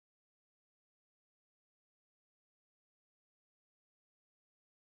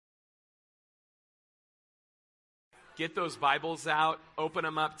Get those Bibles out, open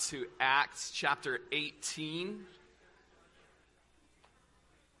them up to Acts chapter 18.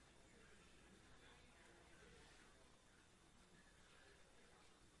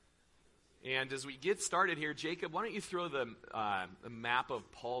 And as we get started here, Jacob, why don't you throw the map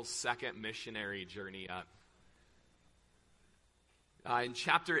of Paul's second missionary journey up? In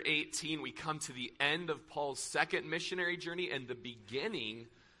chapter 18, we come to the end of Paul's second missionary journey and the beginning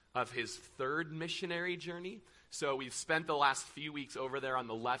of his third missionary journey. So we've spent the last few weeks over there on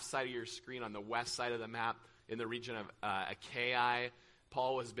the left side of your screen, on the west side of the map, in the region of Achaia.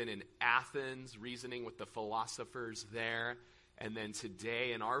 Paul has been in Athens, reasoning with the philosophers there. And then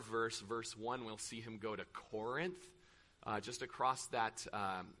today in our verse 1, we'll see him go to Corinth, just across that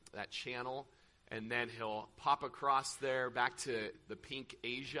channel. And then he'll pop across there back to the pink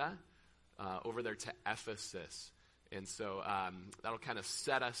Asia, over there to Ephesus. And so that'll kind of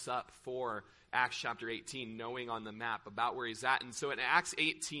set us up for Acts chapter 18, knowing on the map about where he's at. And so in Acts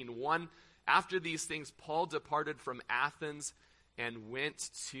 18:1, after these things, Paul departed from Athens and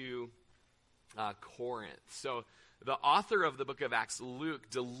went to Corinth. So the author of the book of Acts, Luke,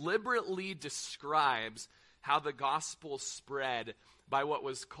 deliberately describes how the gospel spread by what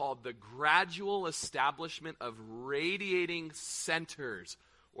was called the gradual establishment of radiating centers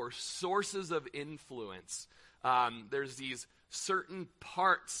or sources of influence. There's these certain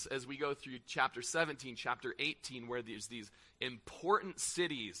parts as we go through chapter 17, chapter 18, where there's these important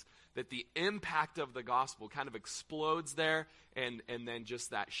cities that the impact of the gospel kind of explodes there, and then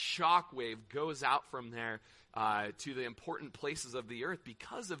just that shock wave goes out from there to the important places of the earth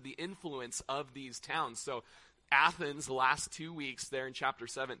because of the influence of these towns. So Athens, the last 2 weeks there in chapter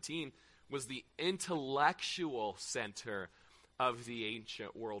 17, was the intellectual center of the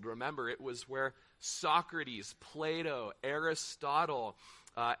ancient world. Remember, it was where Socrates, Plato, Aristotle,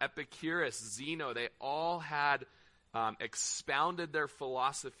 Epicurus, Zeno, they all had expounded their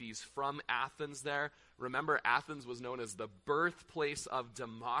philosophies from Athens there. Remember, Athens was known as the birthplace of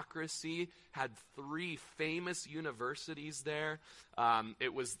democracy, had 3 famous universities there.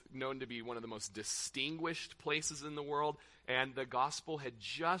 It was known to be one of the most distinguished places in the world, and the gospel had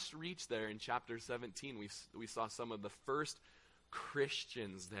just reached there in chapter 17. We saw some of the first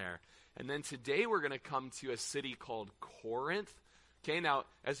Christians there. And then today we're going to come to a city called Corinth. Okay, now,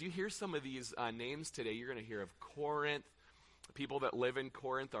 as you hear some of these names today, you're going to hear of Corinth. People that live in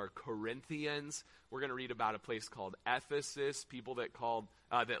Corinth are Corinthians. We're going to read about a place called Ephesus. People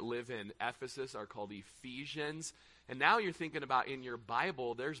that live in Ephesus are called Ephesians. And now you're thinking about in your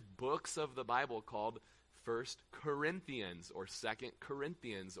Bible, there's books of the Bible called 1 Corinthians or 2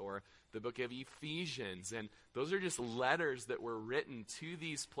 Corinthians or the book of Ephesians. And those are just letters that were written to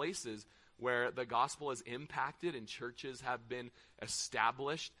these places where the gospel has impacted and churches have been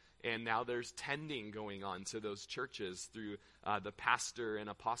established. And now there's tending going on to those churches through the pastor and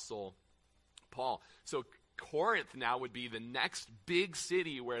apostle Paul. So Corinth now would be the next big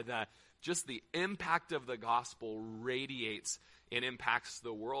city where the impact of the gospel radiates and impacts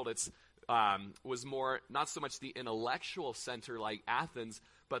the world. It's was more, not so much the intellectual center like Athens,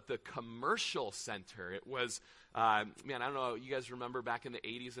 but the commercial center. It was, I don't know, you guys remember back in the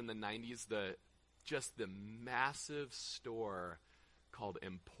 80s and the 90s, the massive store called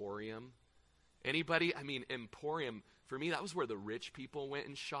Emporium. Anybody? I mean, Emporium, for me, that was where the rich people went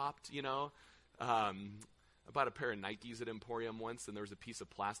and shopped, you know. I bought a pair of Nikes at Emporium once, and there was a piece of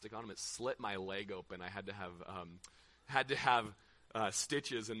plastic on them. It slit my leg open. I had to have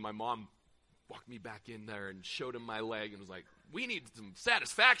stitches, and my mom walked me back in there and showed him my leg and was like, we need some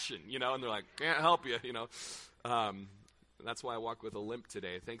satisfaction, you know. And they're like, can't help you, you know. That's why I walk with a limp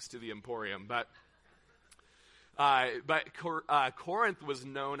today, thanks to the Emporium. But Corinth was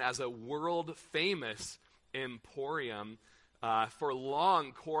known as a world-famous emporium. For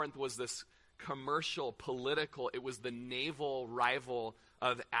long, Corinth was this commercial, political, it was the naval rival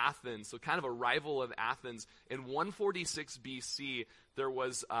of Athens, so kind of a rival of Athens. In 146 BC, there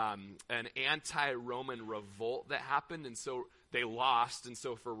was an anti-Roman revolt that happened, and so they lost. And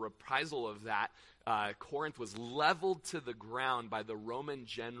so for reprisal of that, Corinth was leveled to the ground by the Roman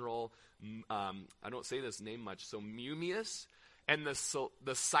general, I don't say this name much, so Mummius. And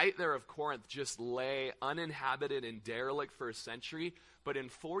the site there of Corinth just lay uninhabited and derelict for a century. But in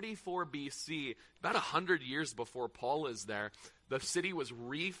 44 BC, about 100 years before Paul is there, the city was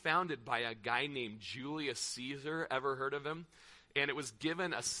refounded by a guy named Julius Caesar. Ever heard of him? And it was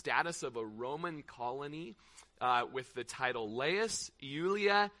given a status of a Roman colony with the title Laus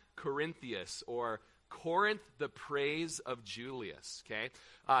Iulia Corinthius, or Corinth, the praise of Julius, okay?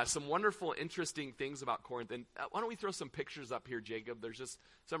 Some wonderful, interesting things about Corinth. And why don't we throw some pictures up here, Jacob? There's just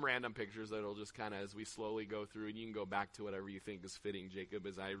some random pictures that will just kind of, as we slowly go through, and you can go back to whatever you think is fitting, Jacob,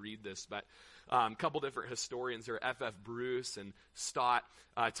 as I read this. But a couple different historians here, F.F. Bruce and Stott,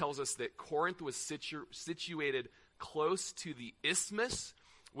 tells us that Corinth was situated close to the Isthmus,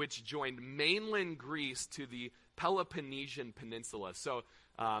 which joined mainland Greece to the Peloponnesian Peninsula. So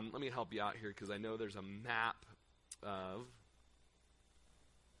let me help you out here, because I know there's a map of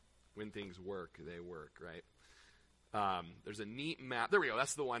when things work, they work, right? There's a neat map. There we go.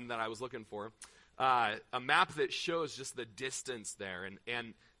 That's the one that I was looking for. A map that shows just the distance there.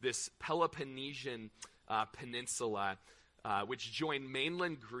 And this Peloponnesian Peninsula, which joined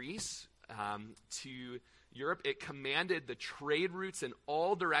mainland Greece to Europe, it commanded the trade routes in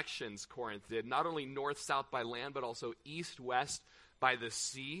all directions, Corinth did, not only north-south by land, but also east-west by the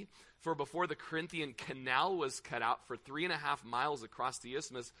sea. For before the Corinthian Canal was cut out for 3.5 miles across the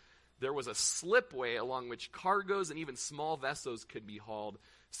isthmus, there was a slipway along which cargoes and even small vessels could be hauled,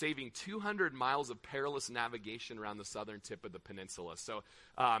 saving 200 miles of perilous navigation around the southern tip of the peninsula. So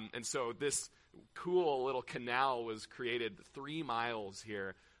this cool little canal was created 3 miles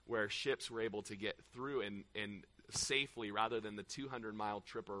here, where ships were able to get through and safely, rather than the 200-mile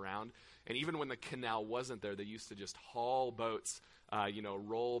trip around. And even when the canal wasn't there, they used to just haul boats,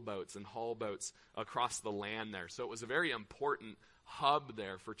 roll boats and haul boats across the land there. So it was a very important hub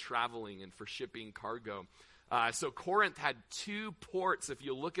there for traveling and for shipping cargo. So Corinth had 2 ports. If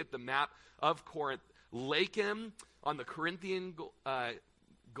you look at the map of Corinth, Lakem on the Corinthian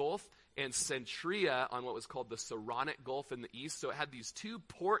Gulf, and Centria on what was called the Saronic Gulf in the east. So it had these 2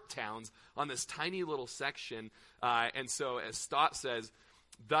 port towns on this tiny little section. And so, as Stott says,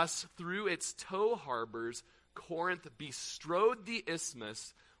 thus through its tow harbors, Corinth bestrode the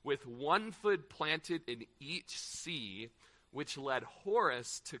isthmus with 1 foot planted in each sea, which led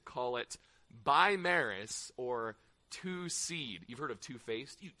Horace to call it Bimaris, or two-seed. You've heard of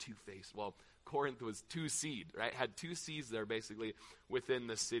two-faced? You two-faced. Well, Corinth was 2-seed, right? Had 2 seas there basically within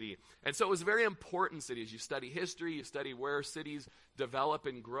the city. And so it was a very important city. As you study history, you study where cities develop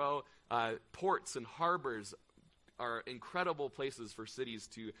and grow. Ports and harbors are incredible places for cities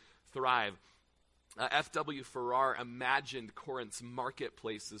to thrive. F.W. Farrar imagined Corinth's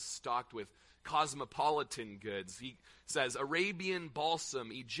marketplaces stocked with cosmopolitan goods. He says Arabian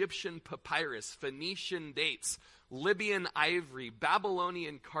balsam, Egyptian papyrus, Phoenician dates, Libyan ivory,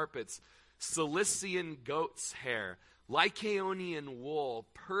 Babylonian carpets, Cilician goat's hair, Lycaonian wool,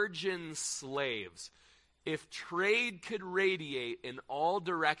 Persian slaves. If trade could radiate in all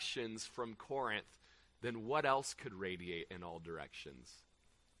directions from Corinth, then what else could radiate in all directions?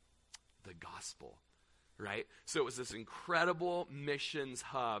 The gospel, right? So it was this incredible missions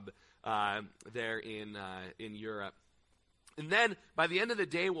hub there in Europe. And then by the end of the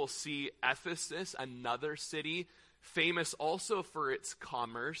day, we'll see Ephesus, another city, famous also for its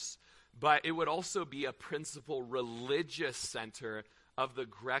commerce, but it would also be a principal religious center of the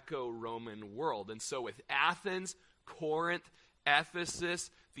Greco-Roman world. And so with Athens, Corinth, Ephesus,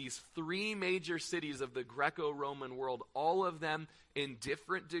 these 3 major cities of the Greco-Roman world, all of them in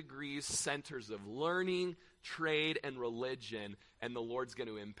different degrees centers of learning, trade, and religion, and the Lord's going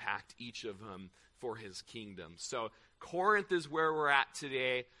to impact each of them for his kingdom. So Corinth is where we're at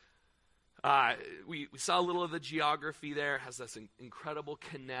today. We saw a little of the geography there. It has this incredible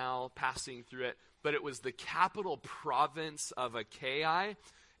canal passing through it, but it was the capital province of Achaia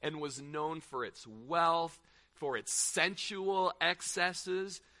and was known for its wealth, for its sensual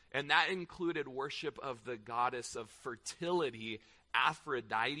excesses, and that included worship of the goddess of fertility,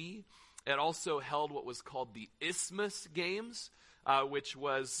 Aphrodite. It also held what was called the Isthmus Games, which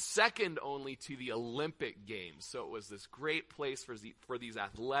was second only to the Olympic Games. So it was this great place for these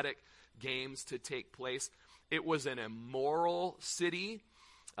athletic games to take place. It was an immoral city.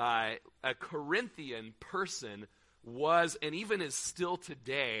 A Corinthian person was, and even is still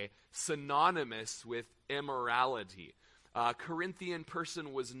today, synonymous with immorality. A Corinthian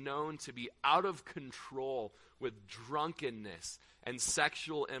person was known to be out of control with drunkenness and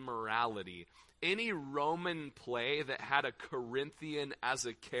sexual immorality. Any Roman play that had a Corinthian as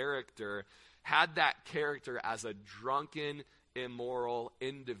a character had that character as a drunken, immoral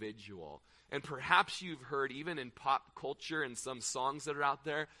individual. And perhaps you've heard, even in pop culture and some songs that are out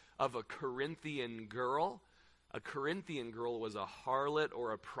there, of a Corinthian girl. A Corinthian girl was a harlot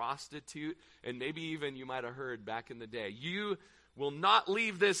or a prostitute, and maybe even you might have heard back in the day, you will not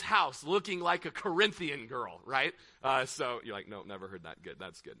leave this house looking like a Corinthian girl, right? So you're like, no, never heard that. Good,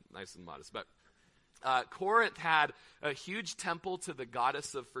 that's good. Nice and modest. But Corinth had a huge temple to the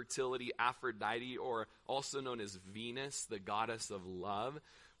goddess of fertility, Aphrodite, or also known as Venus, the goddess of love,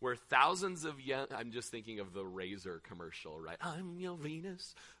 where thousands of young, I'm just thinking of the Razor commercial, right? I'm your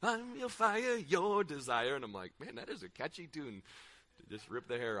Venus, I'm your fire, your desire. And I'm like, man, that is a catchy tune to just rip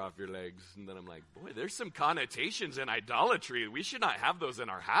the hair off your legs. And then I'm like, boy, there's some connotations in idolatry. We should not have those in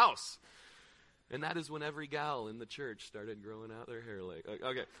our house. And that is when every gal in the church started growing out their hair.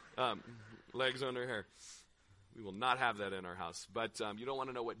 Legs on their hair. We will not have that in our house. But you don't want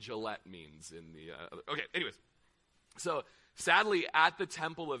to know what Gillette means in the okay, anyways. So, sadly, at the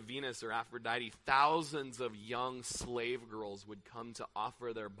temple of Venus or Aphrodite, thousands of young slave girls would come to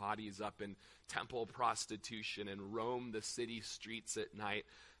offer their bodies up in temple prostitution and roam the city streets at night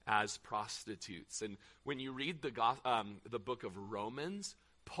as prostitutes. And when you read the book of Romans,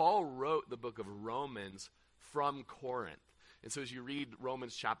 Paul wrote the book of Romans from Corinth. And so as you read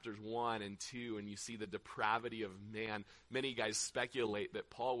Romans chapters 1 and 2 and you see the depravity of man, many guys speculate that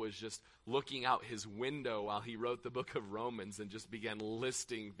Paul was just looking out his window while he wrote the book of Romans and just began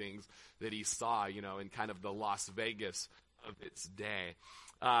listing things that he saw, in kind of the Las Vegas of its day.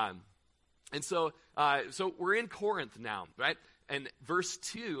 So we're in Corinth now, right? And verse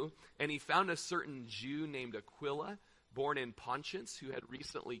 2, and he found a certain Jew named Aquila, born in Pontus, who had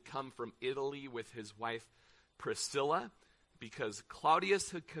recently come from Italy with his wife Priscilla, because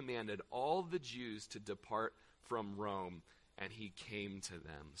Claudius had commanded all the Jews to depart from Rome, and he came to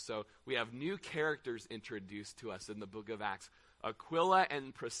them. So we have new characters introduced to us in the book of Acts, Aquila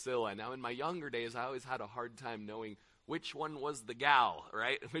and Priscilla. Now, in my younger days, I always had a hard time knowing which one was the gal,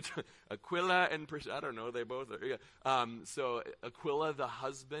 right? Aquila and Priscilla, I don't know, they both are. Yeah. So Aquila, the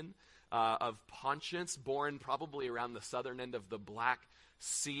husband of Pontius, born probably around the southern end of the Black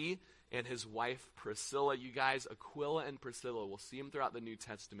Sea, and his wife Priscilla. You guys, Aquila and Priscilla, we'll see them throughout the New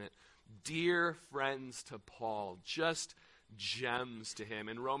Testament. Dear friends to Paul, just gems to him.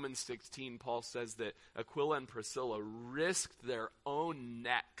 In Romans 16, Paul says that Aquila and Priscilla risked their own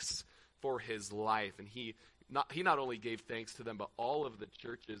necks for his life. And he not only gave thanks to them, but all of the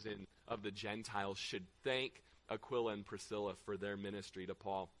churches of the Gentiles should thank Aquila and Priscilla for their ministry to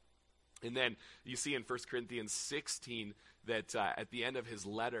Paul. And then you see in 1 Corinthians 16 that at the end of his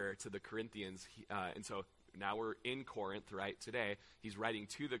letter to the Corinthians, and so now we're in Corinth, right, today. He's writing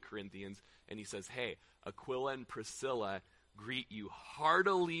to the Corinthians, and he says, hey, Aquila and Priscilla greet you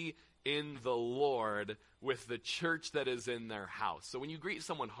heartily in the Lord with the church that is in their house. So when you greet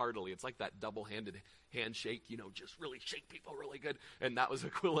someone heartily, it's like that double-handed handshake, just really shake people really good. And that was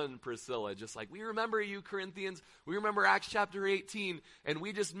Aquila and Priscilla, just like, we remember you, Corinthians. We remember Acts chapter 18, and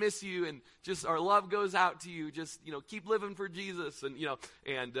we just miss you, and just our love goes out to you. Just, keep living for Jesus. And,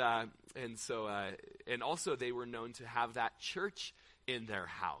 and also they were known to have that church in their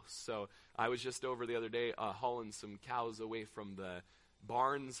house. So I was just over the other day hauling some cows away from the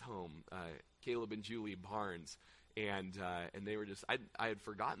Barnes home, Caleb and Julie Barnes, and they were just, I had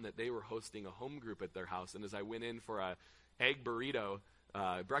forgotten that they were hosting a home group at their house, and as I went in for a egg burrito,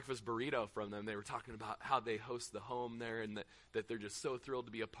 breakfast burrito from them, they were talking about how they host the home there, and that they're just so thrilled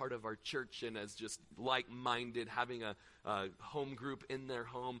to be a part of our church, and as just like-minded, having a home group in their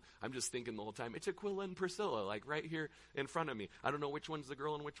home. I'm just thinking the whole time, it's Aquila and Priscilla, like right here in front of me. I don't know which one's the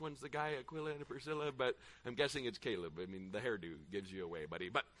girl and which one's the guy, Aquila and Priscilla, but I'm guessing it's Caleb. I mean, the hairdo gives you away, buddy.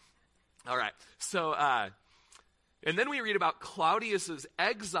 But, all right. So, and then we read about Claudius's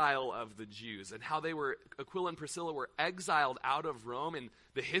exile of the Jews and how Aquila and Priscilla were exiled out of Rome. And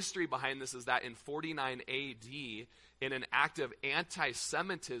the history behind this is that in 49 AD, in an act of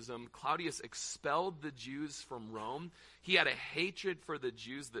anti-Semitism, Claudius expelled the Jews from Rome. He had a hatred for the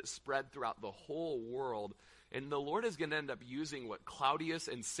Jews that spread throughout the whole world. And the Lord is going to end up using what Claudius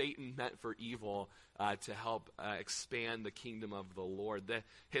and Satan meant for evil to help expand the kingdom of the Lord. The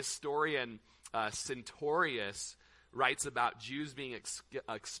historian Centaurus writes about Jews being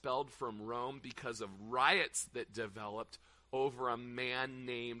expelled from Rome because of riots that developed over a man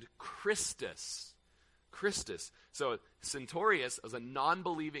named Christus. So Centaurus is a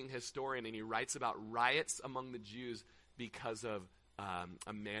non-believing historian, and he writes about riots among the Jews because of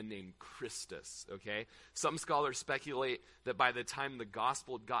a man named Christus, okay? Some scholars speculate that by the time the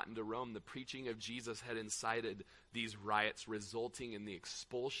gospel had gotten to Rome, the preaching of Jesus had incited these riots, resulting in the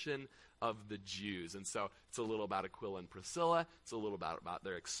expulsion of the Jews. And so it's a little about Aquila and Priscilla. It's a little about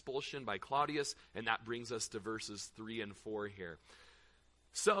their expulsion by Claudius, and that brings us to verses 3 and 4 here.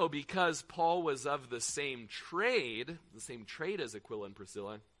 So because Paul was of the same trade as Aquila and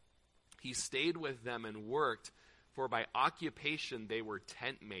Priscilla, he stayed with them and worked, for by occupation they were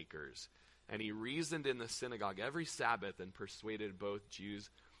tent makers. And he reasoned in the synagogue every Sabbath and persuaded both Jews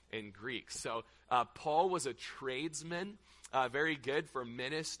and Greek. So Paul was a tradesman, very good for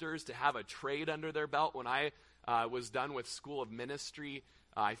ministers to have a trade under their belt. When I was done with school of ministry,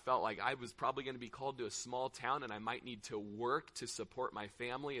 I felt like I was probably going to be called to a small town and I might need to work to support my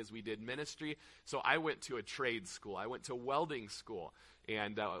family as we did ministry. So I went to a trade school. I went to welding school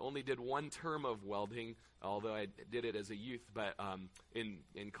and only did one term of welding, although I did it as a youth. But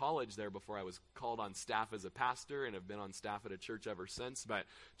in college there, before I was called on staff as a pastor and have been on staff at a church ever since. But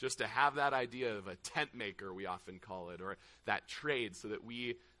just to have that idea of a tent maker, we often call it, or that trade, so that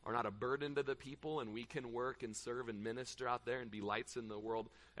we are not a burden to the people and we can work and serve and minister out there and be lights in the world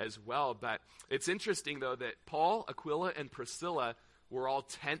as well. But it's interesting, though, that Paul, Aquila, and Priscilla were all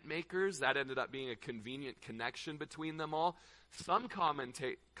tent makers. That ended up being a convenient connection between them all. Some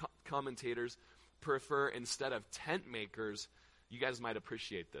commentators prefer, instead of tent makers, you guys might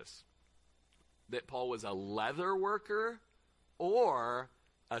appreciate this, that Paul was a leather worker or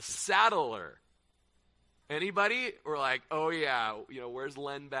a saddler. Anybody? Or like, oh yeah, where's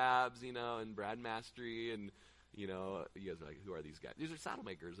Len Babs, and Brad Mastery, and, you guys are like, who are these guys? These are saddle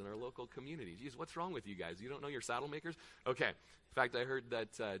makers in our local community. Geez, what's wrong with you guys? You don't know your saddle makers? Okay. In fact, I heard that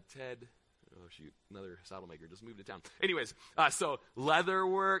another saddle maker just moved to town. Anyways, so leather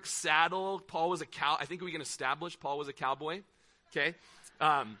work, saddle. Paul was I think we can establish Paul was a cowboy. Okay.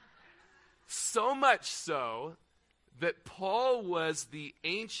 So much so that Paul was the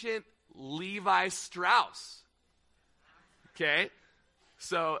ancient Levi Strauss. Okay?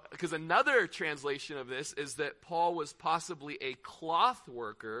 So, because another translation of this is that Paul was possibly a cloth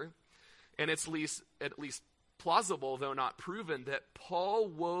worker, and it's at least plausible, though not proven, that Paul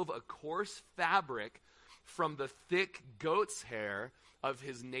wove a coarse fabric from the thick goat's hair of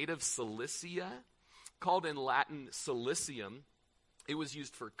his native Cilicia, called in Latin cilicium. It was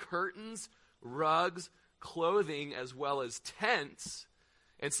used for curtains, rugs, clothing, as well as tents.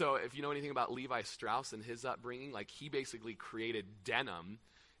 And so if you know anything about Levi Strauss and his upbringing, like he basically created denim.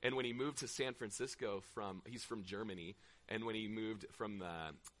 And when he moved to San Francisco he's from Germany, and when he moved from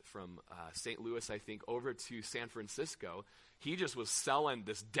St. Louis, I think, over to San Francisco, he just was selling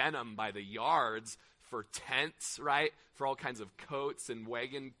this denim by the yards for tents, right? For all kinds of coats and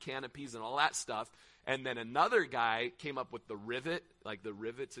wagon canopies and all that stuff. And then another guy came up with the rivet, like the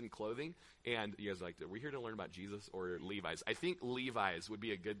rivets in clothing. And you guys are like, are we here to learn about Jesus or Levi's? I think Levi's would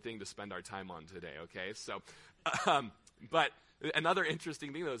be a good thing to spend our time on today, okay? So, but another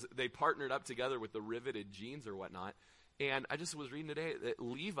interesting thing, though, is they partnered up together with the riveted jeans or whatnot. And I just was reading today that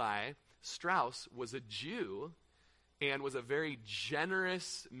Levi Strauss was a Jew and was a very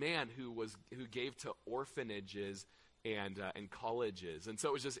generous man who gave to orphanages and colleges. And so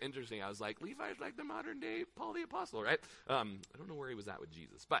it was just interesting. I was like, Levi's like the modern day Paul the Apostle, right? I don't know where he was at with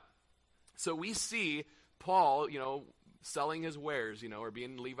Jesus. But so we see Paul, selling his wares, or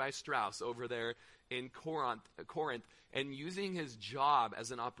being Levi Strauss over there in Corinth, and using his job as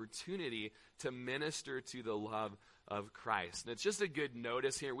an opportunity to minister to the love of Christ. And it's just a good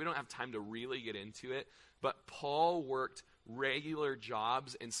notice here. We don't have time to really get into it, but Paul worked regular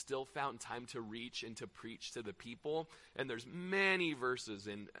jobs and still found time to reach and to preach to the people. And there's many verses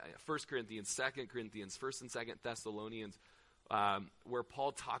in 1 Corinthians, 2 Corinthians, 1 and 2 Thessalonians, where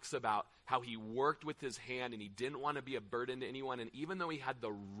Paul talks about how he worked with his hand and he didn't want to be a burden to anyone. And even though he had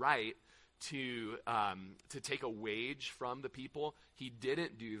the right to take a wage from the people, he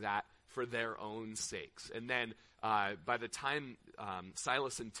didn't do that for their own sakes. And then by the time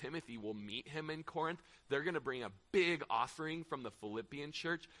Silas and Timothy will meet him in Corinth, they're going to bring a big offering from the Philippian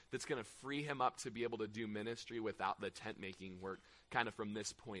church that's going to free him up to be able to do ministry without the tent-making work kind of from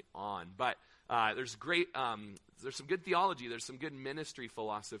this point on. But there's some good theology, there's some good ministry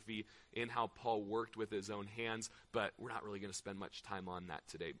philosophy in how Paul worked with his own hands, but we're not really going to spend much time on that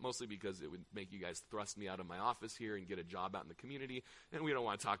today, mostly because it would make you guys thrust me out of my office here and get a job out in the community, and we don't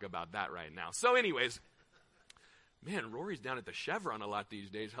want to talk about that right now. So anyways, man, Rory's down at the Chevron a lot these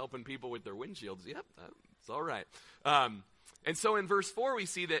days, helping people with their windshields. Yep, it's all right. And so in verse 4, we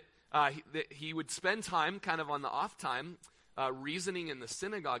see that he would spend time kind of on the off time reasoning in the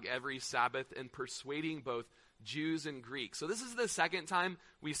synagogue every Sabbath and persuading both Jews and Greeks. So this is the second time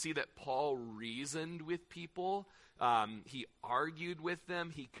we see that Paul reasoned with people. He argued with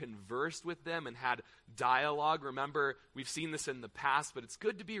them, he conversed with them, and had dialogue. Remember, we've seen this in the past, but it's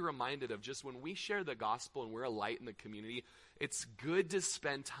good to be reminded of just when we share the gospel and we're a light in the community, it's good to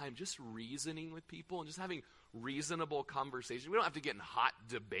spend time just reasoning with people and just having reasonable conversations. We don't have to get in hot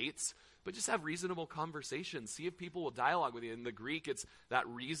debates, but just have reasonable conversations. See if people will dialogue with you. In the Greek, that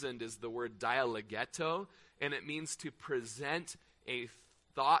reasoned is the word dialogeto, and it means to present a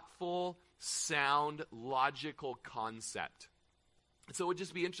thoughtful, sound, logical concept. So it would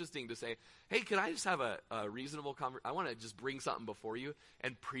just be interesting to say, hey, can I just have a reasonable conversation? I want to just bring something before you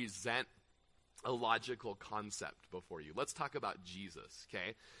and present a logical concept before you. Let's talk about Jesus,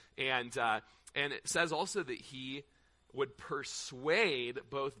 okay? And it says also that he would persuade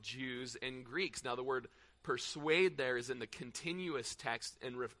both Jews and Greeks. Now, the word persuade there is in the continuous text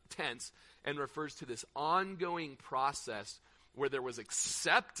and tense and refers to this ongoing process where there was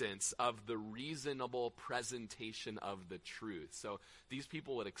acceptance of the reasonable presentation of the truth. So these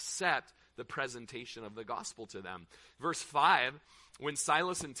people would accept the presentation of the gospel to them. Verse 5, when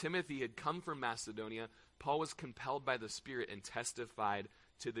Silas and Timothy had come from Macedonia, Paul was compelled by the Spirit and testified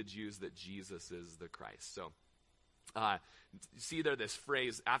to the Jews that Jesus is the Christ. So you see there this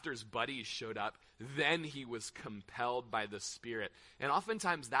phrase, after his buddies showed up, then he was compelled by the Spirit. And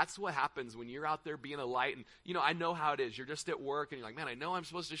oftentimes that's what happens when you're out there being a light. And, I know how it is. You're just at work and you're like, man, I know I'm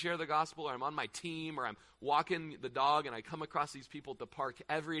supposed to share the gospel, or I'm on my team, or I'm walking the dog and I come across these people at the park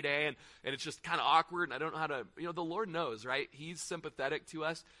every day and it's just kind of awkward and I don't know how to, the Lord knows, right? He's sympathetic to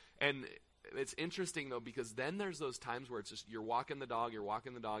us. And it's interesting, though, because then there's those times where it's just you're walking the dog, you're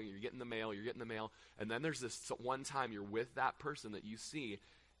getting the mail, and then there's this one time you're with that person that you see,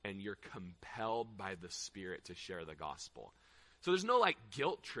 and you're compelled by the Spirit to share the gospel. So there's no,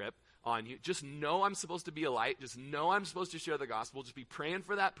 guilt trip on you. Just know I'm supposed to be a light. Just know I'm supposed to share the gospel. Just be praying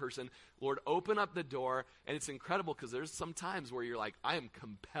for that person. Lord, open up the door. And it's incredible because there's some times where you're like, I am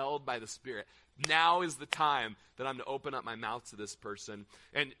compelled by the Spirit. Now is the time that I'm to open up my mouth to this person.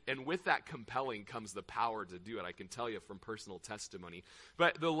 And with that compelling comes the power to do it. I can tell you from personal testimony.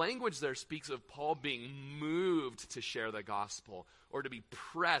 But the language there speaks of Paul being moved to share the gospel, or to be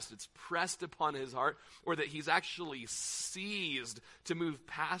pressed. It's pressed upon his heart, or that he's actually seized to move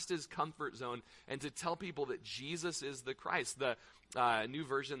past his comfort zone and to tell people that Jesus is the Christ. The new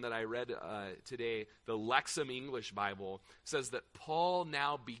version that I read today, the Lexham English Bible, says that Paul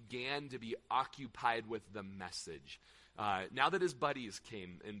now began to be occupied with the message. Now that his buddies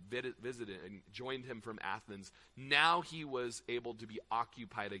came and visited and joined him from Athens, now he was able to be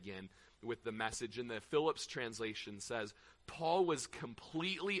occupied again with the message. And the Phillips translation says, Paul was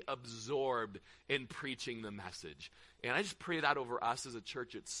completely absorbed in preaching the message. And I just pray that over us as a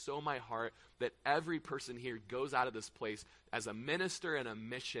church. It's so my heart that every person here goes out of this place as a minister and a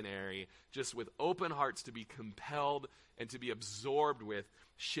missionary, just with open hearts to be compelled and to be absorbed with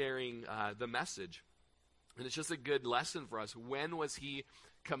sharing the message. And it's just a good lesson for us. When was he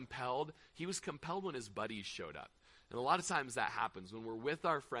compelled? He was compelled when his buddies showed up. And a lot of times that happens when we're with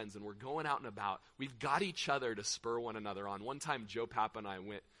our friends and we're going out and about. We've got each other to spur one another on. One time, Joe Papa and I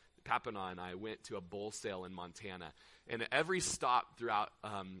went to a bull sale in Montana. And at every stop throughout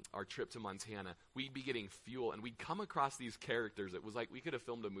our trip to Montana, we'd be getting fuel. And we'd come across these characters. It was like we could have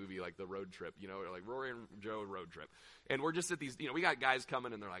filmed a movie like The Road Trip, or like Rory and Joe Road Trip. And we're just at these, we got guys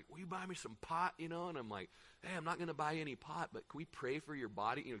coming and they're like, will you buy me some pot, And I'm like, hey, I'm not going to buy any pot, but can we pray for your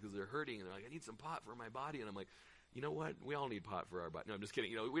body, because they're hurting. And they're like, I need some pot for my body. And I'm like, you know what? We all need pot for our body. No, I'm just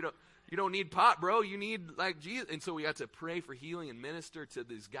kidding. You don't need pot, bro. You need Jesus. And so we got to pray for healing and minister to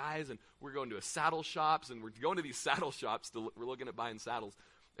these guys. And we're going to a saddle shops, and we're going to these saddle shops. We're looking at buying saddles,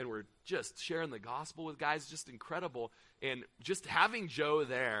 and we're just sharing the gospel with guys. Just incredible. And just having Joe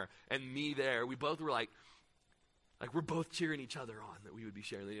there and me there, we both were like we're both cheering each other on that we would be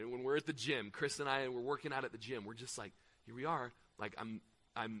sharing. When we're at the gym, Chris and I, and we're working out at the gym, we're just like, here we are.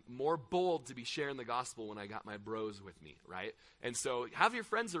 I'm more bold to be sharing the gospel when I got my bros with me, right? And so have your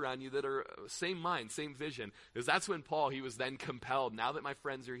friends around you that are same mind, same vision. Because that's when Paul, he was then compelled. Now that my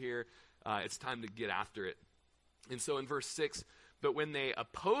friends are here, it's time to get after it. And so in verse 6, but when they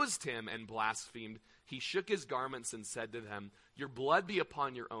opposed him and blasphemed, he shook his garments and said to them, your blood be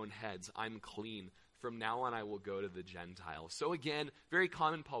upon your own heads. I'm clean. From now on, I will go to the Gentiles. So again, very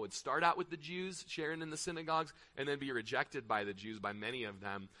common. Paul would start out with the Jews, sharing in the synagogues, and then be rejected by the Jews, by many of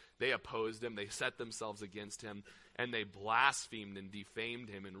them. They opposed him. They set themselves against him, and they blasphemed and defamed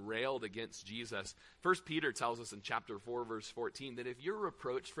him and railed against Jesus. 1 Peter tells us in chapter 4, verse 14, that if you're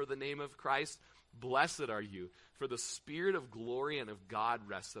reproached for the name of Christ, blessed are you, for the Spirit of glory and of God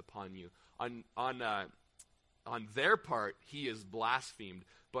rests upon you. On their part, he is blasphemed,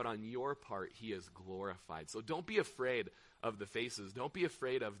 but on your part, he is glorified. So don't be afraid of the faces. Don't be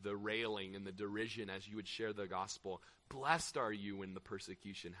afraid of the railing and the derision as you would share the gospel. Blessed are you when the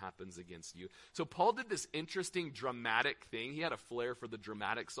persecution happens against you. So Paul did this interesting dramatic thing. He had a flair for the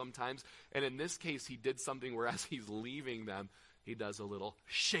dramatic sometimes. And in this case, he did something where as he's leaving them, he does a little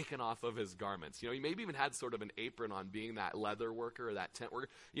shaking off of his garments. He maybe even had sort of an apron on, being that leather worker or that tent worker.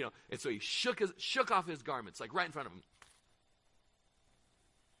 And so he shook off his garments, like right in front of him.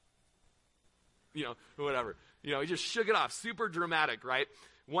 or whatever. He just shook it off. Super dramatic, right?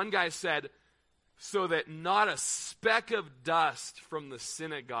 One guy said, so that not a speck of dust from the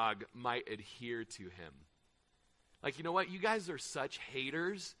synagogue might adhere to him. Like, you know what? You guys are such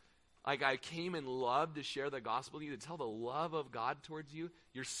haters. Like, I came in love to share the gospel to you, to tell the love of God towards you.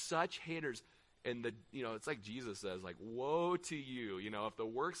 You're such haters. And it's like Jesus says, like, woe to you. If the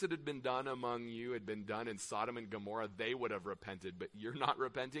works that had been done among you had been done in Sodom and Gomorrah, they would have repented. But you're not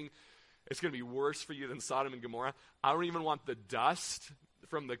repenting. It's going to be worse for you than Sodom and Gomorrah. I don't even want the dust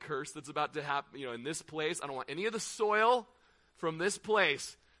from the curse that's about to happen, in this place. I don't want any of the soil from this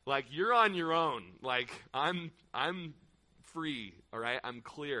place. Like, you're on your own. Like, I'm free, all right? I'm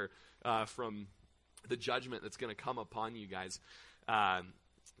clear from the judgment that's going to come upon you guys.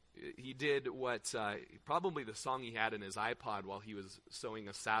 He did what, probably the song he had in his iPod while he was sewing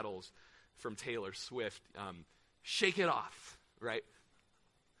the saddles from Taylor Swift, Shake It Off, right?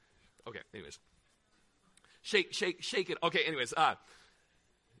 Okay, anyways. Shake it. Okay, anyways.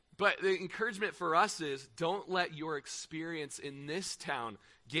 But the encouragement for us is, don't let your experience in this town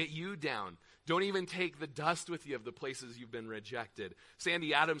get you down. Don't even take the dust with you of the places you've been rejected.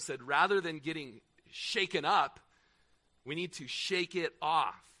 Sandy Adams said, rather than getting shaken up, we need to shake it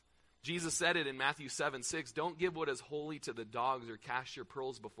off. Jesus said it in Matthew 7:6, don't give what is holy to the dogs or cast your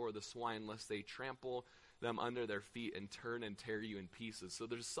pearls before the swine, lest they trample them under their feet and turn and tear you in pieces. So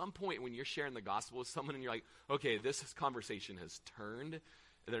there's some point when you're sharing the gospel with someone and you're like, okay, this conversation has turned.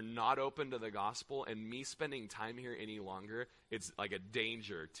 They're not open to the gospel, and me spending time here any longer, it's like a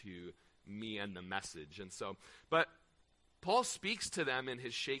danger to me and the message. And so, but Paul speaks to them in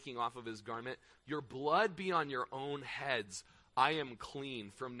his shaking off of his garment, your blood be on your own heads. I am clean.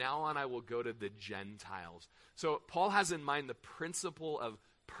 From now on, I will go to the Gentiles. So Paul has in mind the principle of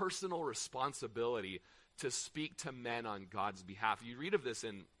personal responsibility to speak to men on God's behalf. You read of this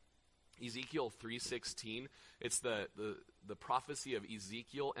in Ezekiel 3:16. It's the prophecy of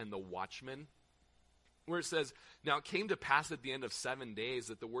Ezekiel and the watchman, where it says, now it came to pass at the end of 7 days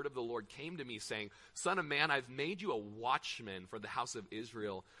that the word of the Lord came to me, saying, Son of man, I've made you a watchman for the house of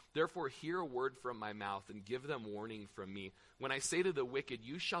Israel. Therefore hear a word from my mouth and give them warning from me. When I say to the wicked,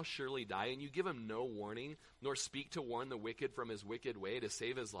 you shall surely die, and you give him no warning, nor speak to warn the wicked from his wicked way to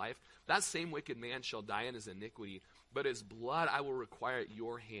save his life, that same wicked man shall die in his iniquity, but his blood I will require at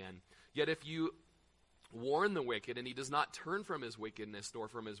your hand. Yet if you warn the wicked, and he does not turn from his wickedness nor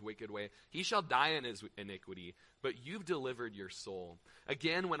from his wicked way, he shall die in his iniquity, but you've delivered your soul.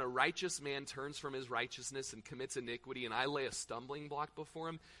 Again, when a righteous man turns from his righteousness and commits iniquity, and I lay a stumbling block before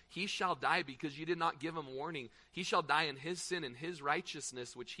him, he shall die because you did not give him warning. He shall die in his sin, and his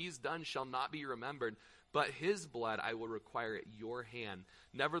righteousness which he's done shall not be remembered, but his blood I will require at your hand.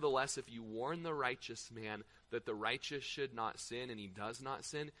 Nevertheless, if you warn the righteous man that the righteous should not sin, and he does not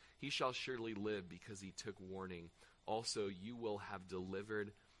sin, he shall surely live because he took warning. Also, you will have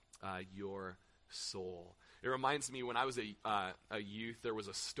delivered your soul. It reminds me when I was a youth, there was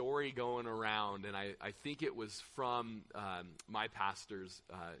a story going around, and I think it was from my pastor's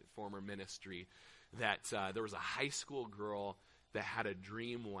former ministry, that there was a high school girl that had a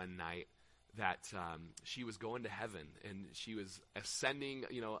dream one night that she was going to heaven, and she was ascending,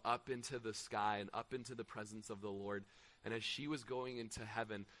 up into the sky and up into the presence of the Lord. And as she was going into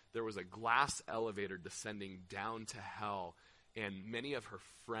heaven, there was a glass elevator descending down to hell, and many of her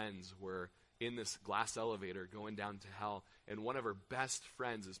friends were in this glass elevator going down to hell, and one of her best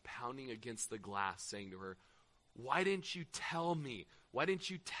friends is pounding against the glass saying to her, why didn't you tell me? Why didn't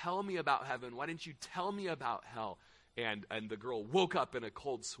you tell me about heaven? Why didn't you tell me about hell? And the girl woke up in a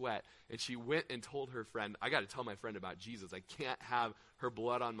cold sweat, and she went and told her friend, I got to tell my friend about Jesus. I can't have her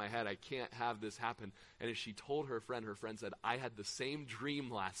blood on my head. I can't have this happen. And as she told her friend said, I had the same dream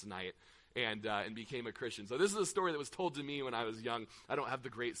last night and became a Christian. So this is a story that was told to me when I was young. I don't have the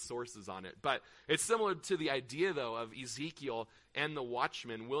great sources on it. But it's similar to the idea, though, of Ezekiel and the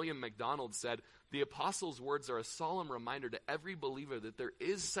watchman. William MacDonald said, the apostles' words are a solemn reminder to every believer that there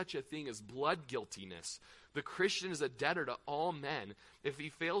is such a thing as blood guiltiness. The Christian is a debtor to all men. If he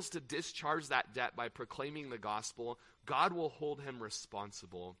fails to discharge that debt by proclaiming the gospel, God will hold him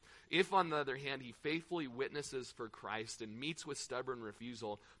responsible. If, on the other hand, he faithfully witnesses for Christ and meets with stubborn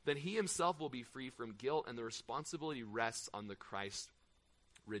refusal, then he himself will be free from guilt, and the responsibility rests on the Christ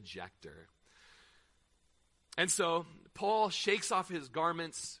rejecter. And so Paul shakes off his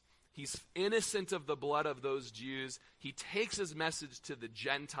garments. He's innocent of the blood of those Jews. He takes his message to the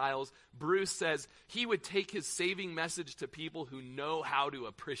Gentiles. Bruce says he would take his saving message to people who know how to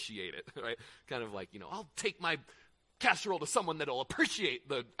appreciate it, right? Kind of like, I'll take my casserole to someone that'll appreciate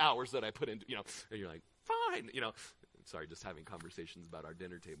the hours that I put into, and you're like, fine, Sorry, just having conversations about our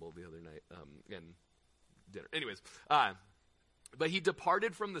dinner table the other night and dinner. Anyways, but he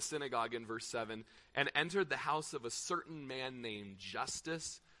departed from the synagogue in verse 7 and entered the house of a certain man named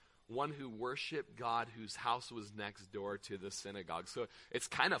Justus, one who worshiped God, whose house was next door to the synagogue. So it's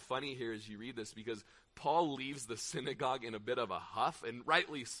kind of funny here as you read this, because Paul leaves the synagogue in a bit of a huff, and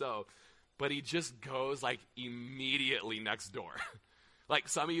rightly so, but he just goes like immediately next door. Like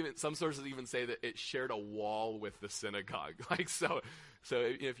some sources even say that it shared a wall with the synagogue. Like so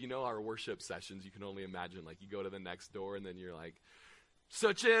if you know our worship sessions, you can only imagine, like, you go to the next door and then you're like,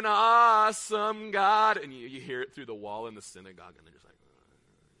 such an awesome God, and you hear it through the wall in the synagogue, and they're just like,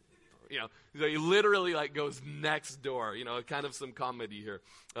 so he literally like goes next door, kind of some comedy here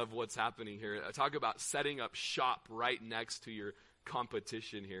of what's happening here. Talk about setting up shop right next to your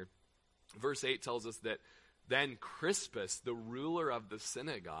competition here. Verse 8 tells us that then Crispus, the ruler of the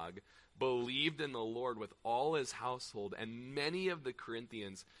synagogue, believed in the Lord with all his household, and many of the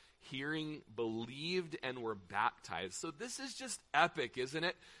Corinthians, hearing, believed and were baptized. So this is just epic, isn't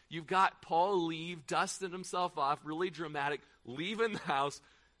it? You've got Paul dusting himself off, really dramatic, leaving the house,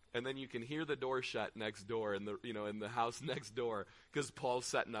 and then you can hear the door shut next door in the house next door, because Paul's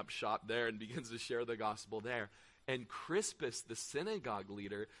setting up shop there and begins to share the gospel there. And Crispus, the synagogue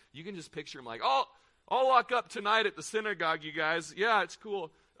leader, you can just picture him like, oh, I'll walk up tonight at the synagogue, you guys. Yeah, it's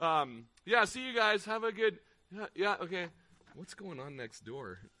cool. Yeah, see you guys. Have a good, yeah, okay. What's going on next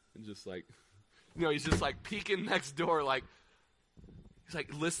door? And just like, he's just like peeking next door, like, he's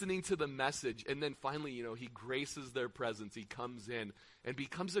like listening to the message. And then finally, he graces their presence. He comes in and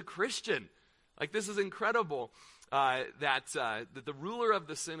becomes a Christian. Like, this is incredible that the ruler of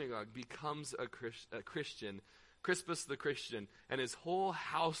the synagogue becomes a Christian, Crispus the Christian, and his whole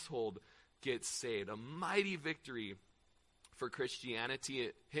household gets saved. A mighty victory for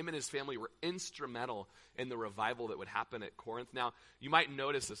Christianity. Him and his family were instrumental in the revival that would happen at Corinth. Now, you might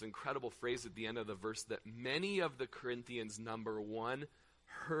notice this incredible phrase at the end of the verse, that many of the Corinthians, number 1,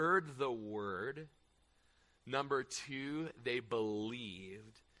 heard the word. Number 2, they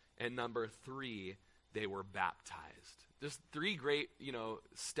believed. And number 3, they were baptized. There's 3 great,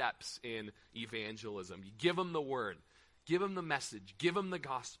 steps in evangelism. You give them the word, give them the message, give them the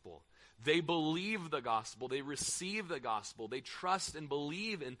gospel. They believe the gospel. They receive the gospel. They trust and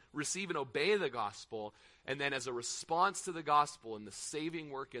believe and receive and obey the gospel. And then as a response to the gospel and the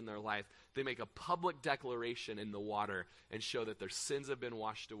saving work in their life, they make a public declaration in the water and show that their sins have been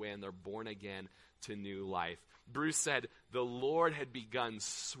washed away and they're born again to new life. Bruce said the Lord had begun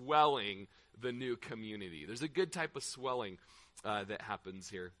swelling the new community. There's a good type of swelling that happens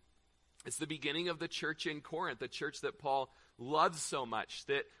here. It's the beginning of the church in Corinth, the church that Paul loved so much,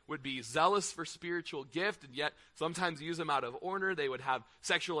 that would be zealous for spiritual gift and yet sometimes use them out of order. They would have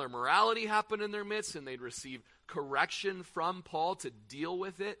sexual immorality happen in their midst, and they'd receive correction from Paul to deal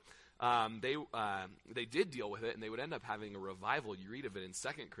with it. They did deal with it, and they would end up having a revival. You read of it in 2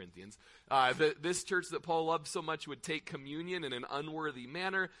 Corinthians. This church that Paul loved so much would take communion in an unworthy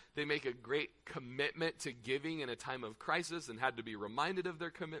manner. They make a great commitment to giving in a time of crisis and had to be reminded of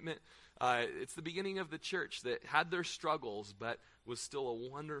their commitment. It's the beginning of the church that had their struggles, but was still a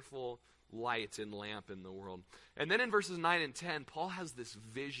wonderful light and lamp in the world. And then in verses 9 and 10, Paul has this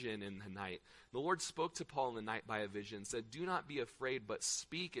vision in the night. The Lord spoke to Paul in the night by a vision and said, "Do not be afraid, but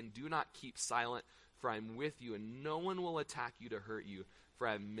speak and do not keep silent, for I am with you, and no one will attack you to hurt you, for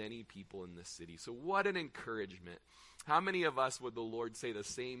I have many people in this city." So what an encouragement. How many of us would the Lord say the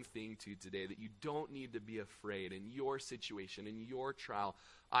same thing to today, that you don't need to be afraid in your situation, in your trial?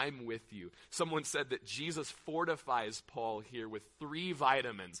 I'm with you. Someone said that Jesus fortifies Paul here with 3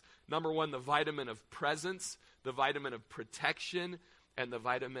 vitamins. Number 1, the vitamin of presence, the vitamin of protection, and the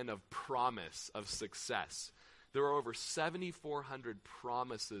vitamin of promise, of success. There are over 7,400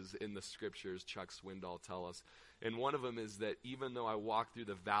 promises in the scriptures, Chuck Swindoll tells us. And one of them is that even though I walk through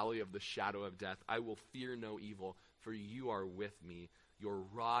the valley of the shadow of death, I will fear no evil, for you are with me. Your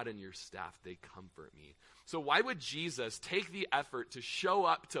rod and your staff, they comfort me. So why would Jesus take the effort to show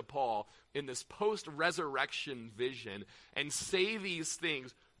up to Paul in this post-resurrection vision and say these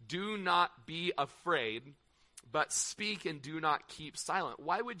things? Do not be afraid, but speak and do not keep silent.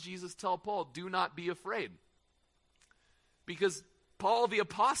 Why would Jesus tell Paul, do not be afraid? Because Paul the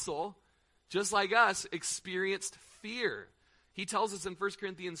apostle, just like us, experienced fear. He tells us in 1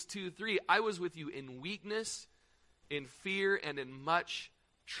 Corinthians 2:3, I was with you in weakness, in fear, and in much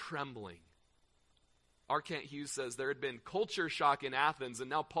trembling. R. Kent Hughes says there had been culture shock in Athens, and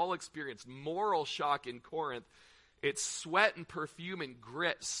now Paul experienced moral shock in Corinth. Its sweat and perfume and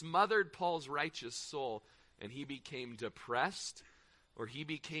grit smothered Paul's righteous soul, and he became depressed, or he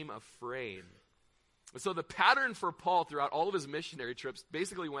became afraid. So the pattern for Paul throughout all of his missionary trips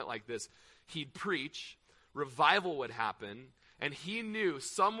basically went like this. He'd preach, revival would happen, and he knew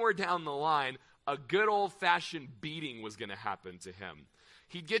somewhere down the line a good old-fashioned beating was going to happen to him.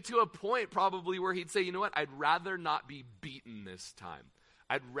 He'd get to a point probably where he'd say, you know what, I'd rather not be beaten this time.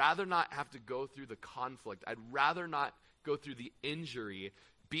 I'd rather not have to go through the conflict. I'd rather not go through the injury,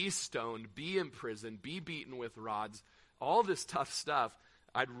 be stoned, be imprisoned, be beaten with rods, all this tough stuff.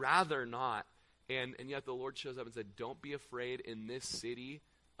 I'd rather not. And yet the Lord shows up and said, don't be afraid. In this city,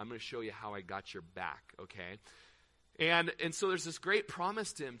 I'm going to show you how I got your back, okay? And so there's this great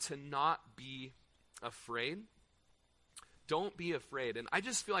promise to him to not be afraid. Don't be afraid. And I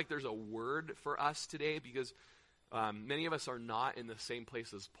just feel like there's a word for us today because many of us are not in the same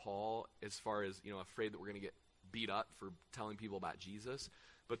place as Paul as far as, afraid that we're going to get beat up for telling people about Jesus.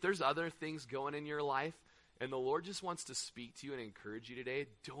 But there's other things going in your life, and the Lord just wants to speak to you and encourage you today.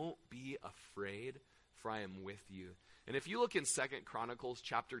 Don't be afraid, for I am with you. And if you look in 2 Chronicles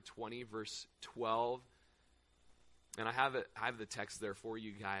chapter 20, verse 12, and I have the text there for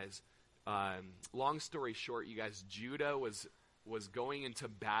you guys. Long story short, you guys, Judah was going into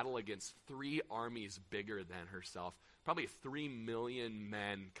battle against 3 armies bigger than herself, probably 3 million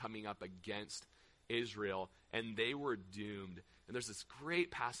men coming up against Israel, and they were doomed. And there's this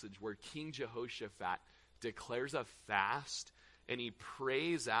great passage where King Jehoshaphat declares a fast, and he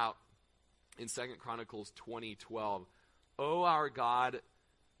prays out in 2 Chronicles 20:12, "O our God,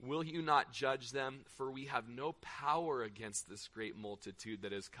 will you not judge them? For we have no power against this great multitude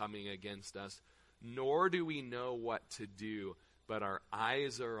that is coming against us, nor do we know what to do, but our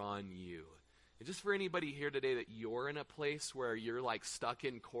eyes are on you." And just for anybody here today that you're in a place where you're like stuck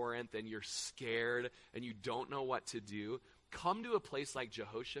in Corinth and you're scared and you don't know what to do, come to a place like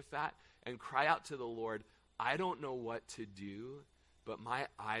Jehoshaphat and cry out to the Lord, I don't know what to do, but my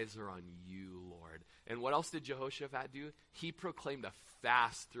eyes are on you, Lord. And what else did Jehoshaphat do? He proclaimed a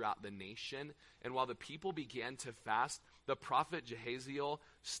fast throughout the nation. And while the people began to fast, the prophet Jehaziel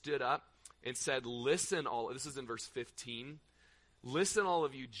stood up and said, listen all, this is in verse 15, listen all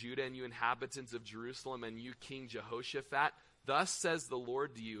of you Judah and you inhabitants of Jerusalem and you King Jehoshaphat, thus says the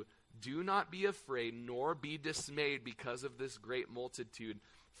Lord to you, do not be afraid nor be dismayed because of this great multitude,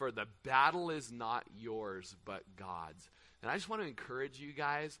 for the battle is not yours but God's. And I just want to encourage you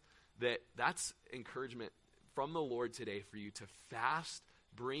guys that that's encouragement from the Lord today for you to fast,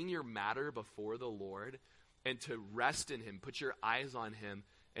 bring your matter before the Lord, and to rest in him, put your eyes on him.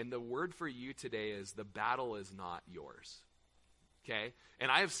 And the word for you today is the battle is not yours. Okay?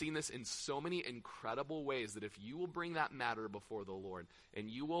 And I have seen this in so many incredible ways that if you will bring that matter before the Lord and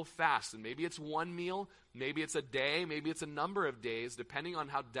you will fast, and maybe it's one meal, maybe it's a day, maybe it's a number of days, depending on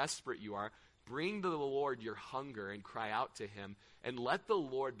how desperate you are, bring to the Lord your hunger and cry out to him and let the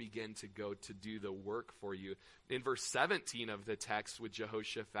Lord begin to go to do the work for you. In verse 17 of the text with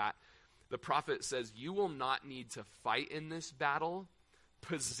Jehoshaphat, the prophet says, you will not need to fight in this battle.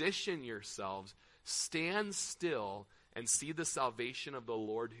 Position yourselves, stand still, and see the salvation of the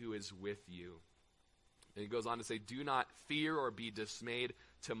Lord who is with you. And he goes on to say, do not fear or be dismayed.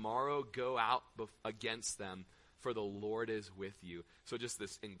 Tomorrow go out against them, for the Lord is with you. So just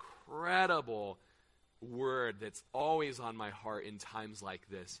this incredible word that's always on my heart in times like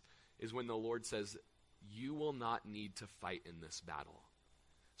this is when the Lord says, you will not need to fight in this battle.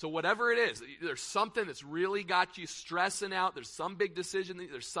 So whatever it is, there's something that's really got you stressing out. There's some big decision.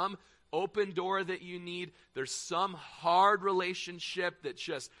 There's some open door that you need. There's some hard relationship that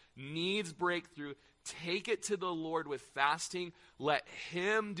just needs breakthrough. Take it to the Lord with fasting. Let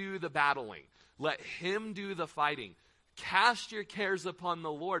him do the battling. Let him do the fighting. Cast your cares upon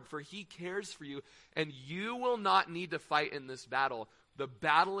the Lord, for he cares for you, and you will not need to fight in this battle. The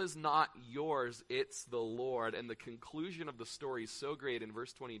battle is not yours, it's the Lord. And the conclusion of the story is so great in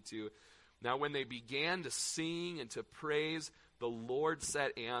verse 22. Now when they began to sing and to praise, the Lord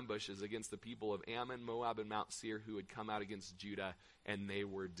set ambushes against the people of Ammon, Moab, and Mount Seir who had come out against Judah, and they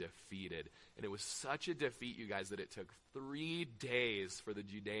were defeated. And it was such a defeat, you guys, that it took 3 days for the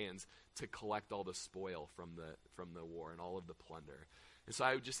Judeans to collect all the spoil from the war and all of the plunder. And so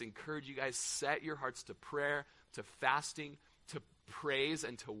I would just encourage you guys, set your hearts to prayer, to fasting, to praise,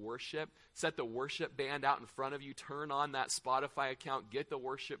 and to worship. Set the worship band out in front of you. Turn on that Spotify account. Get the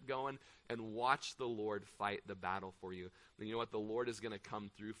worship going and watch the Lord fight the battle for you. And you know what? The Lord is going to come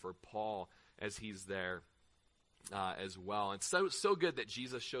through for Paul as he's there as well. And so good that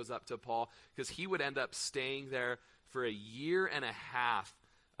Jesus shows up to Paul, because he would end up staying there for 1.5 years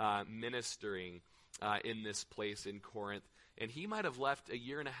ministering in this place in Corinth. And he might have left a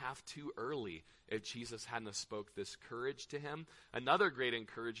year and a half too early if Jesus hadn't have spoke this courage to him. Another great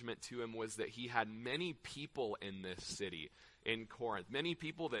encouragement to him was that he had many people in this city, in Corinth. Many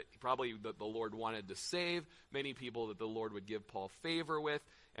people that probably that the Lord wanted to save. Many people that the Lord would give Paul favor with.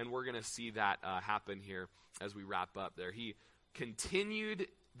 And we're going to see that happen here as we wrap up there. He continued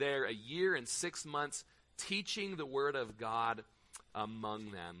there a year and 6 months, teaching the word of God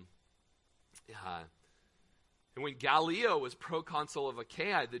among them. And when Gallio was proconsul of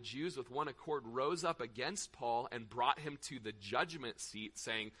Achaia, the Jews with one accord rose up against Paul and brought him to the judgment seat,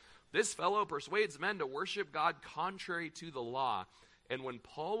 saying, "This fellow persuades men to worship God contrary to the law." And when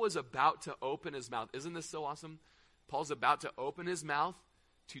Paul was about to open his mouth, isn't this so awesome? Paul's about to open his mouth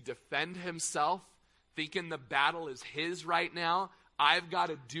to defend himself, thinking the battle is his right now. I've got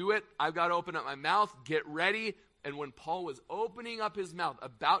to do it. I've got to open up my mouth, get ready. And when Paul was opening up his mouth,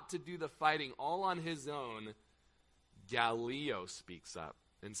 about to do the fighting all on his own, Gallio speaks up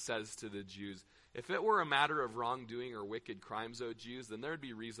and says to the Jews, "If it were a matter of wrongdoing or wicked crimes, O Jews, then there would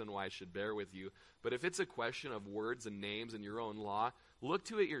be reason why I should bear with you. But if it's a question of words and names and your own law, look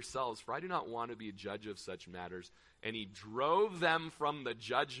to it yourselves, for I do not want to be a judge of such matters." And he drove them from the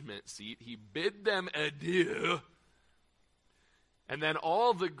judgment seat. He bid them adieu. And then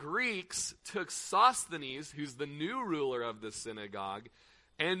all the Greeks took Sosthenes, who's the new ruler of the synagogue,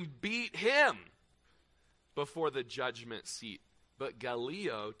 and beat him before the judgment seat. But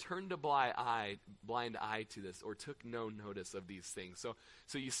Gallio turned a blind eye to this, or took no notice of these things.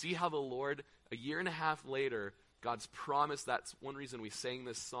 So you see how the Lord, a year and a half later, God's promise, that's one reason we sang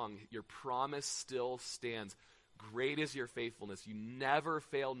this song, your promise still stands. Great is your faithfulness. You never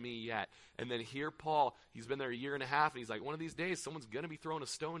failed me yet. And then here Paul, he's been there a year and a half, and he's like, one of these days, someone's going to be throwing a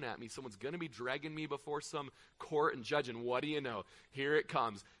stone at me. Someone's going to be dragging me before some court and judge. And what do you know? Here it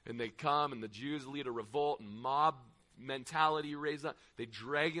comes. And they come, and the Jews lead a revolt, and mob mentality raised up. They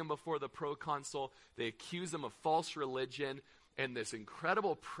drag him before the proconsul. They accuse him of false religion. And this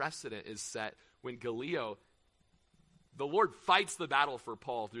incredible precedent is set when Gallio, the Lord fights the battle for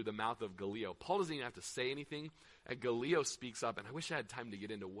Paul through the mouth of Gallio. Paul doesn't even have to say anything. And Gallio speaks up, and I wish I had time to get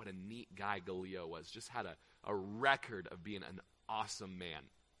into what a neat guy Gallio was. Just had a record of being an awesome man.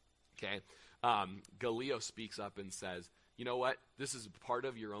 Okay? Gallio speaks up and says, you know what? This is part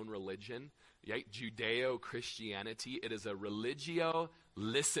of your own religion. Right? Judeo-Christianity. It is a religio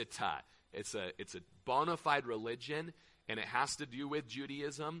licita. It's a bona fide religion, and it has to do with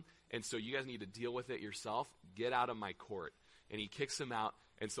Judaism. And so you guys need to deal with it yourself. Get out of my court. And he kicks him out.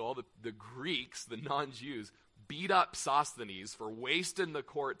 And so all the Greeks, the non-Jews, beat up Sosthenes for wasting the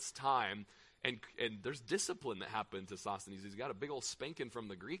court's time. And there's discipline that happened to Sosthenes. He's got a big old spanking from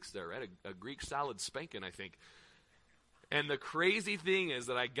the Greeks there, right? A Greek salad spanking, I think. And the crazy thing is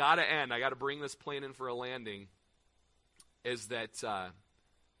that I got to bring this plane in for a landing, is that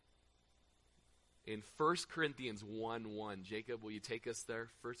in 1 Corinthians 1:1, Jacob, will you take us there?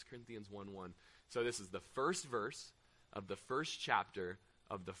 1 Corinthians 1:1. So this is the first verse of the first chapter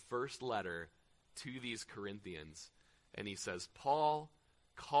of the first letter to these Corinthians. And he says, Paul,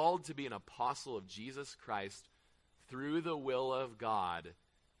 called to be an apostle of Jesus Christ through the will of God,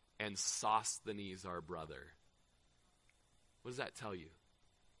 and Sosthenes our brother. What does that tell you?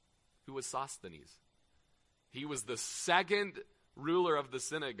 Who was Sosthenes? He was the second ruler of the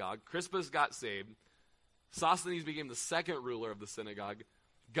synagogue. Crispus got saved. Sosthenes became the second ruler of the synagogue.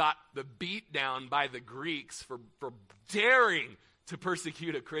 Got the beat down by the Greeks for daring to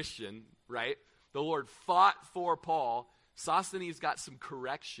persecute a Christian, right? The Lord fought for Paul. Sosthenes got some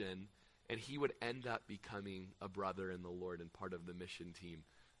correction, and he would end up becoming a brother in the Lord and part of the mission team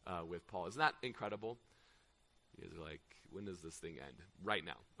with Paul. Isn't that incredible? You guys are like, when does this thing end? Right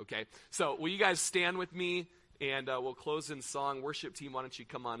now, okay? So will you guys stand with me, and we'll close in song. Worship team, why don't you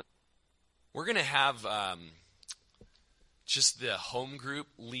come on? We're going to have just the home group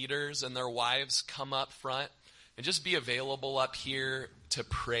leaders and their wives come up front and just be available up here to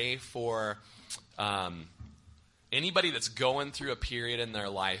pray for anybody that's going through a period in their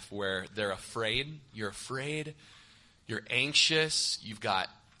life where they're afraid. You're anxious, you've got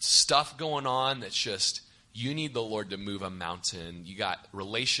stuff going on that's just, you need the Lord to move a mountain. You got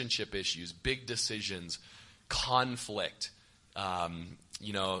relationship issues, big decisions, conflict,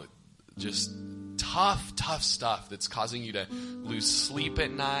 just tough stuff that's causing you to lose sleep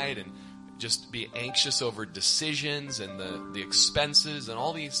at night and just be anxious over decisions and the expenses and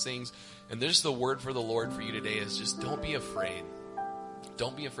all these things. And there's the word for the Lord for you today is just don't be afraid.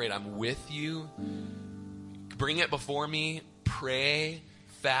 Don't be afraid. I'm with you. Bring it before me. Pray,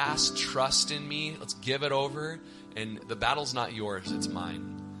 fast, trust in me. Let's give it over. And the battle's not yours, it's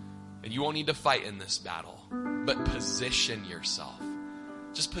mine. And you won't need to fight in this battle, but position yourself.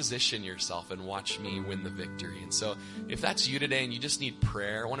 Just position yourself and watch me win the victory. And so if that's you today and you just need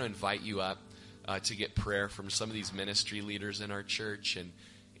prayer, I want to invite you up to get prayer from some of these ministry leaders in our church. And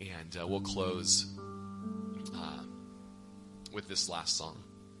we'll close with this last song.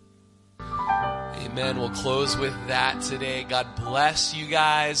 Amen. We'll close with that today. God bless you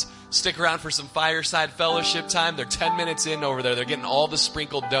guys. Stick around for some fireside fellowship time. They're 10 minutes in over there. They're getting all the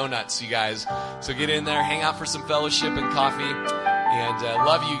sprinkled donuts, you guys. So get in there, hang out for some fellowship and coffee. And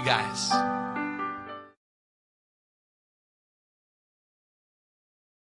love you guys.